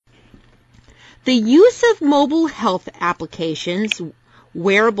The use of mobile health applications,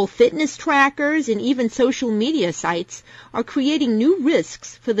 wearable fitness trackers, and even social media sites are creating new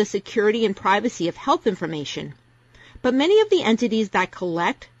risks for the security and privacy of health information. But many of the entities that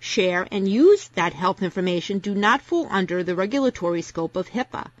collect, share, and use that health information do not fall under the regulatory scope of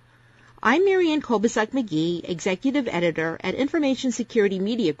HIPAA. I'm Marianne Kolbasuk-McGee, Executive Editor at Information Security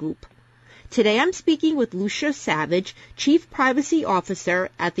Media Group. Today I'm speaking with Lucia Savage, Chief Privacy Officer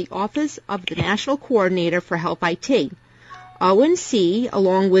at the Office of the National Coordinator for Health IT. ONC,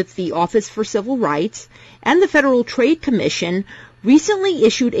 along with the Office for Civil Rights and the Federal Trade Commission, recently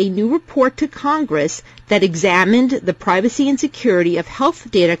issued a new report to Congress that examined the privacy and security of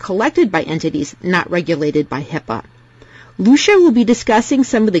health data collected by entities not regulated by HIPAA. Lucia will be discussing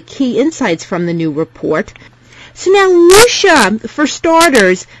some of the key insights from the new report. So now, Lucia, for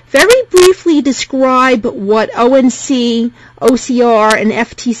starters, very briefly describe what ONC, OCR, and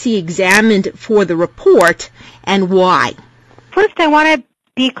FTC examined for the report and why. First, I want to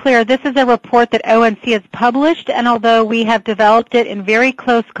be clear, this is a report that ONC has published, and although we have developed it in very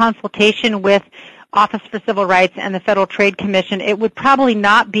close consultation with Office for Civil Rights and the Federal Trade Commission, it would probably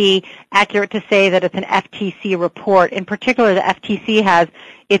not be accurate to say that it's an FTC report. In particular, the FTC has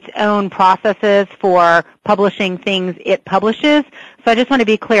its own processes for publishing things it publishes. So I just want to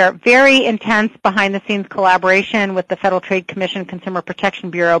be clear, very intense behind-the-scenes collaboration with the Federal Trade Commission Consumer Protection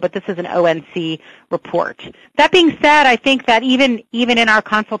Bureau, but this is an ONC report. That being said, I think that even in our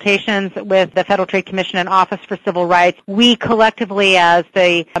consultations with the Federal Trade Commission and Office for Civil Rights, we collectively as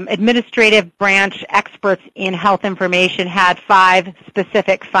the administrative branch experts in health information had 5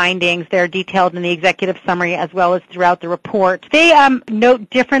 specific findings. They're detailed in the executive summary as well as throughout the report. They note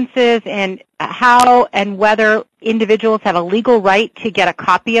differences in how and whether individuals have a legal right to get a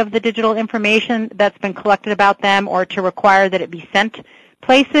copy of the digital information that's been collected about them or to require that it be sent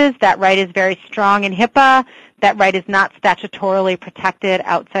places. That right is very strong in HIPAA. That right is not statutorily protected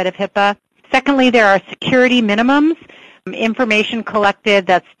outside of HIPAA. Secondly, there are security minimums. Information collected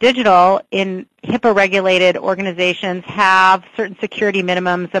that's digital in HIPAA-regulated organizations have certain security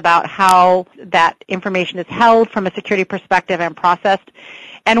minimums about how that information is held from a security perspective and processed.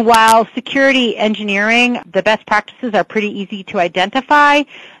 And while security engineering, the best practices are pretty easy to identify,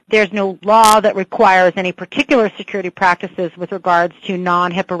 there's no law that requires any particular security practices with regards to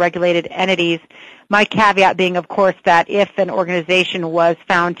non-HIPAA regulated entities. My caveat being, of course, that if an organization was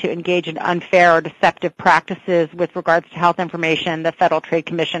found to engage in unfair or deceptive practices with regards to health information, the Federal Trade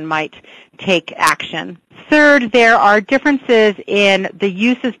Commission might take action. Third, there are differences in the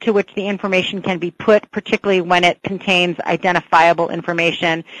uses to which the information can be put, particularly when it contains identifiable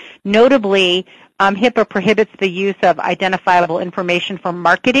information. Notably, HIPAA prohibits the use of identifiable information for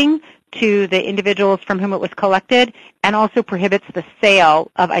marketing to the individuals from whom it was collected, and also prohibits the sale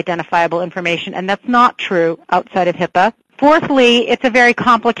of identifiable information, and that's not true outside of HIPAA. Fourthly, it's a very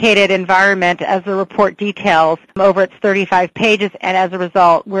complicated environment, as the report details, over its 35 pages, and as a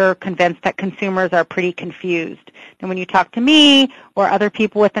result, we're convinced that consumers are pretty confused. And when you talk to me or other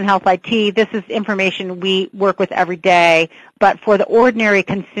people within Health IT, this is information we work with every day, but for the ordinary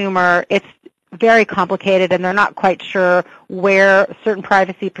consumer, it's very complicated, and they're not quite sure where certain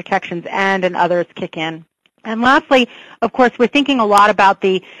privacy protections end and others kick in. And lastly, of course, we're thinking a lot about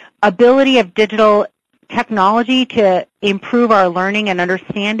the ability of digital technology to improve our learning and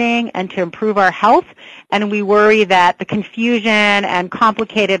understanding and to improve our health, and we worry that the confusion and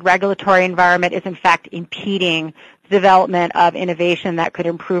complicated regulatory environment is in fact impeding the development of innovation that could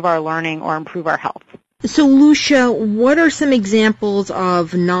improve our learning or improve our health. So, Lucia, what are some examples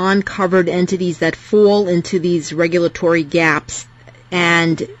of non-covered entities that fall into these regulatory gaps?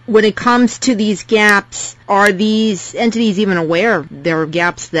 And when it comes to these gaps, are these entities even aware there are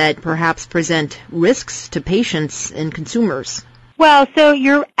gaps that perhaps present risks to patients and consumers? Well, so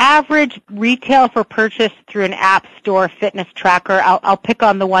your average retail for purchase through an app store fitness tracker, I'll pick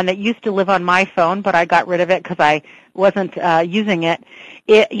on the one that used to live on my phone, but I got rid of it because I wasn't using it.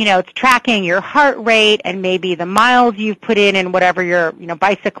 It's tracking your heart rate and maybe the miles you've put in and whatever you're,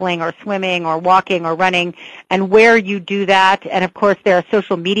 bicycling or swimming or walking or running and where you do that. And of course, there are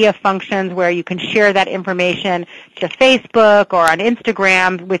social media functions where you can share that information to Facebook or on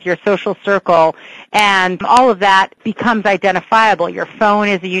Instagram with your social circle. And all of that becomes identifiable. Your phone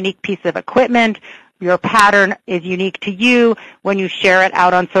is a unique piece of equipment. Your pattern is unique to you. When you share it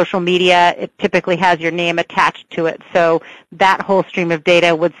out on social media, it typically has your name attached to it. So that whole stream of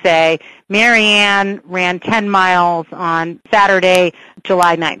data would say, Marianne ran 10 miles on Saturday,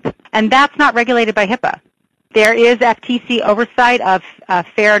 July 9th. And that's not regulated by HIPAA. There is FTC oversight of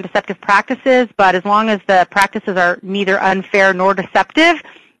fair and deceptive practices, but as long as the practices are neither unfair nor deceptive,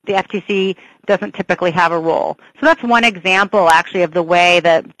 the FTC doesn't typically have a role. So that's one example, actually, of the way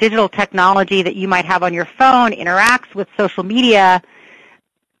that digital technology that you might have on your phone interacts with social media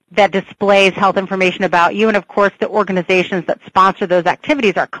that displays health information about you. And, of course, the organizations that sponsor those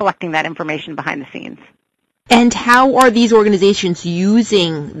activities are collecting that information behind the scenes. And how are these organizations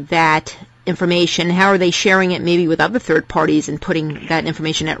using that information? How are they sharing it maybe with other third parties and putting that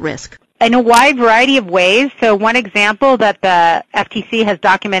information at risk? In a wide variety of ways. So one example that the FTC has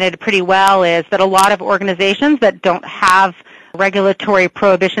documented pretty well is that a lot of organizations that don't have regulatory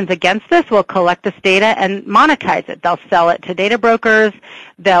prohibitions against this will collect this data and monetize it. They'll sell it to data brokers.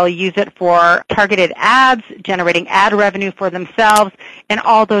 They'll use it for targeted ads, generating ad revenue for themselves, and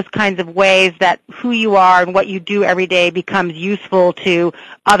all those kinds of ways that who you are and what you do every day becomes useful to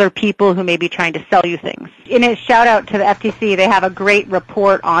other people who may be trying to sell you things. In a shout out to the FTC, they have a great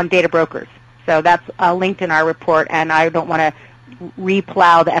report on data brokers. So that's linked in our report, and I don't want to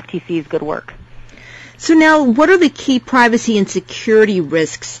replow the FTC's good work. So now, what are the key privacy and security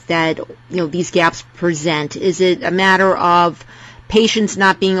risks that these gaps present? Is it a matter of patients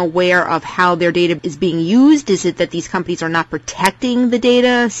not being aware of how their data is being used? Is it that these companies are not protecting the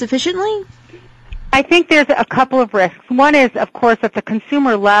data sufficiently? I think there's a couple of risks. One is, of course, at the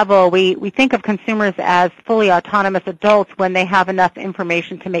consumer level, we think of consumers as fully autonomous adults when they have enough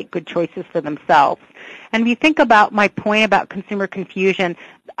information to make good choices for themselves. And if you think about my point about consumer confusion,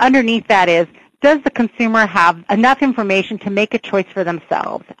 underneath that is, does the consumer have enough information to make a choice for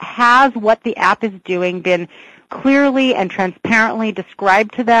themselves? Has what the app is doing been clearly and transparently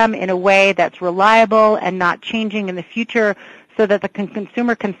described to them in a way that's reliable and not changing in the future so that the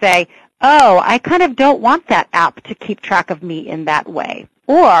consumer can say, oh, I kind of don't want that app to keep track of me in that way.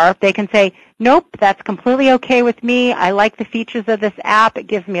 Or they can say, nope, that's completely okay with me. I like the features of this app. It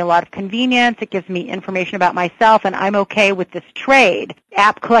gives me a lot of convenience. It gives me information about myself, and I'm okay with this trade.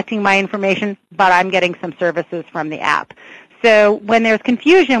 App collecting my information, but I'm getting some services from the app. So when there's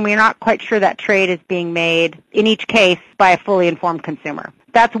confusion, we're not quite sure that trade is being made, in each case, by a fully informed consumer.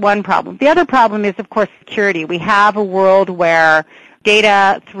 That's one problem. The other problem is, of course, security. We have a world where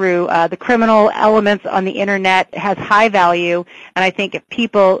data through the criminal elements on the Internet has high value, and I think if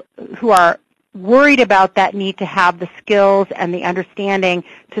people who are worried about that need to have the skills and the understanding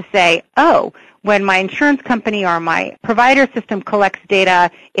to say, oh, when my insurance company or my provider system collects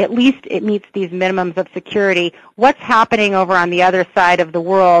data, at least it meets these minimums of security. What's happening over on the other side of the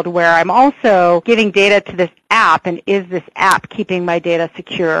world where I'm also giving data to this app, and is this app keeping my data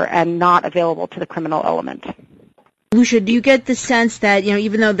secure and not available to the criminal element? Lucia, do you get the sense that,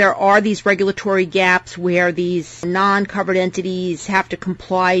 even though there are these regulatory gaps where these non-covered entities have to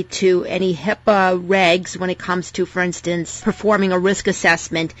comply to any HIPAA regs when it comes to, for instance, performing a risk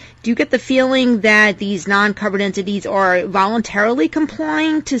assessment, do you get the feeling that these non-covered entities are voluntarily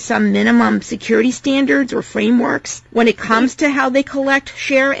complying to some minimum security standards or frameworks when it comes to how they collect,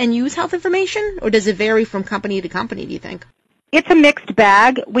 share, and use health information? Or does it vary from company to company, do you think? It's a mixed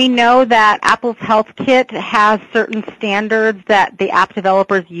bag. We know that Apple's HealthKit has certain standards that the app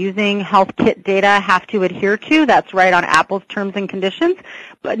developers using HealthKit data have to adhere to. That's right on Apple's terms and conditions.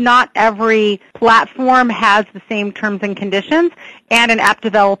 But not every platform has the same terms and conditions, and an app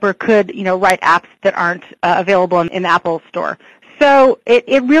developer could, write apps that aren't available in the Apple Store. So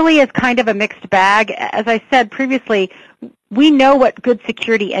it really is kind of a mixed bag. As I said previously, we know what good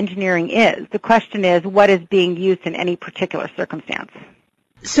security engineering is. The question is, what is being used in any particular circumstance?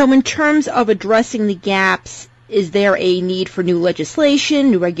 So in terms of addressing the gaps, is there a need for new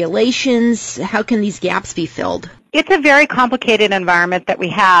legislation, new regulations? How can these gaps be filled? It's a very complicated environment that we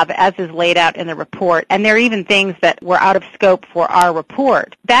have, as is laid out in the report, and there are even things that were out of scope for our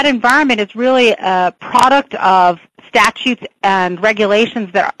report. That environment is really a product of statutes and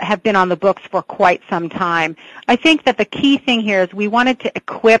regulations that have been on the books for quite some time. I think that the key thing here is we wanted to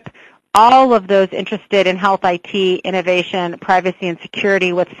equip all of those interested in health IT, innovation, privacy, and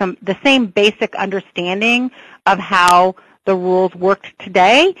security with the same basic understanding of how the rules worked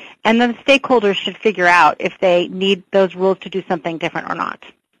today, and then the stakeholders should figure out if they need those rules to do something different or not.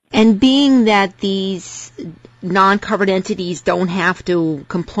 And being that these non-covered entities don't have to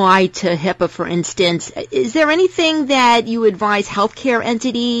comply to HIPAA, for instance, is there anything that you advise healthcare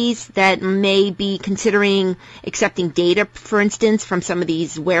entities that may be considering accepting data, for instance, from some of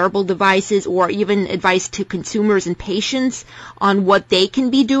these wearable devices, or even advice to consumers and patients on what they can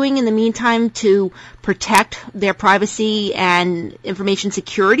be doing in the meantime to protect their privacy and information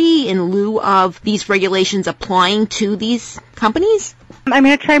security in lieu of these regulations applying to these companies? I'm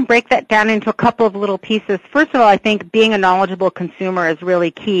going to try and break that down into a couple of little pieces. First of all, I think being a knowledgeable consumer is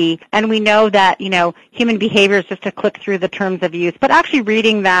really key. And we know that, human behavior is just to click through the terms of use. But actually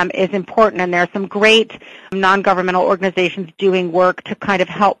reading them is important. And there are some great non-governmental organizations doing work to kind of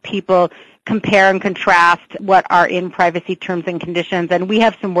help people compare and contrast what are in privacy terms and conditions. And we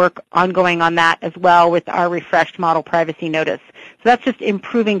have some work ongoing on that as well with our refreshed model privacy notice. So that's just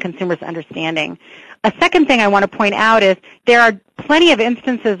improving consumers' understanding. A second thing I want to point out is there are plenty of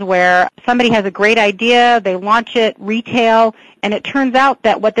instances where somebody has a great idea, they launch it retail, and it turns out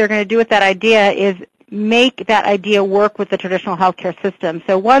that what they're going to do with that idea is make that idea work with the traditional healthcare system.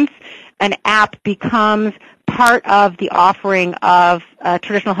 So once an app becomes part of the offering of a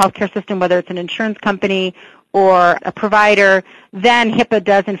traditional healthcare system, whether it's an insurance company or a provider, then HIPAA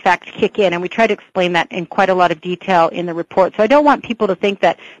does in fact kick in, and we try to explain that in quite a lot of detail in the report. So I don't want people to think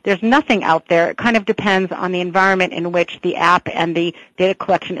that there's nothing out there. It kind of depends on the environment in which the app and the data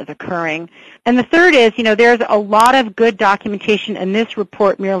collection is occurring. And the third is, there's a lot of good documentation, and this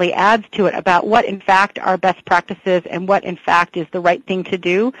report merely adds to it about what in fact are best practices and what in fact is the right thing to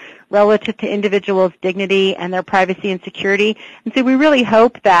do relative to individuals' dignity and their privacy and security. And so we really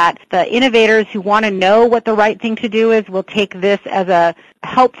hope that the innovators who want to know what the right thing to do is will take this as a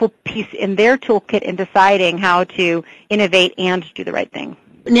helpful piece in their toolkit in deciding how to innovate and do the right thing.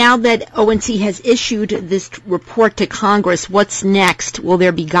 Now that ONC has issued this report to Congress, what's next? Will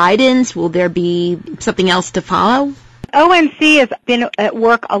there be guidance? Will there be something else to follow? ONC has been at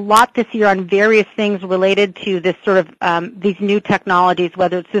work a lot this year on various things related to this sort of these new technologies,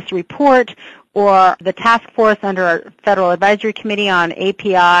 whether it's this report or the task force under our Federal Advisory Committee on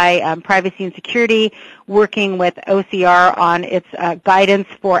API, privacy and security, working with OCR on its guidance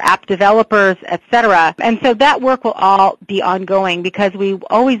for app developers, et cetera. And so that work will all be ongoing because we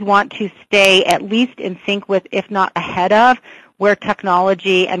always want to stay at least in sync with, if not ahead of, where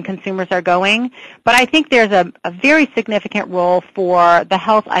technology and consumers are going. But I think there's a very significant role for the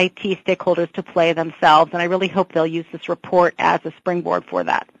health IT stakeholders to play themselves, and I really hope they'll use this report as a springboard for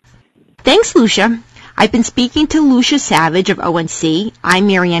that. Thanks, Lucia. I've been speaking to Lucia Savage of ONC. I'm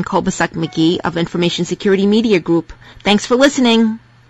Marianne Kolbasuk-McGee of Information Security Media Group. Thanks for listening.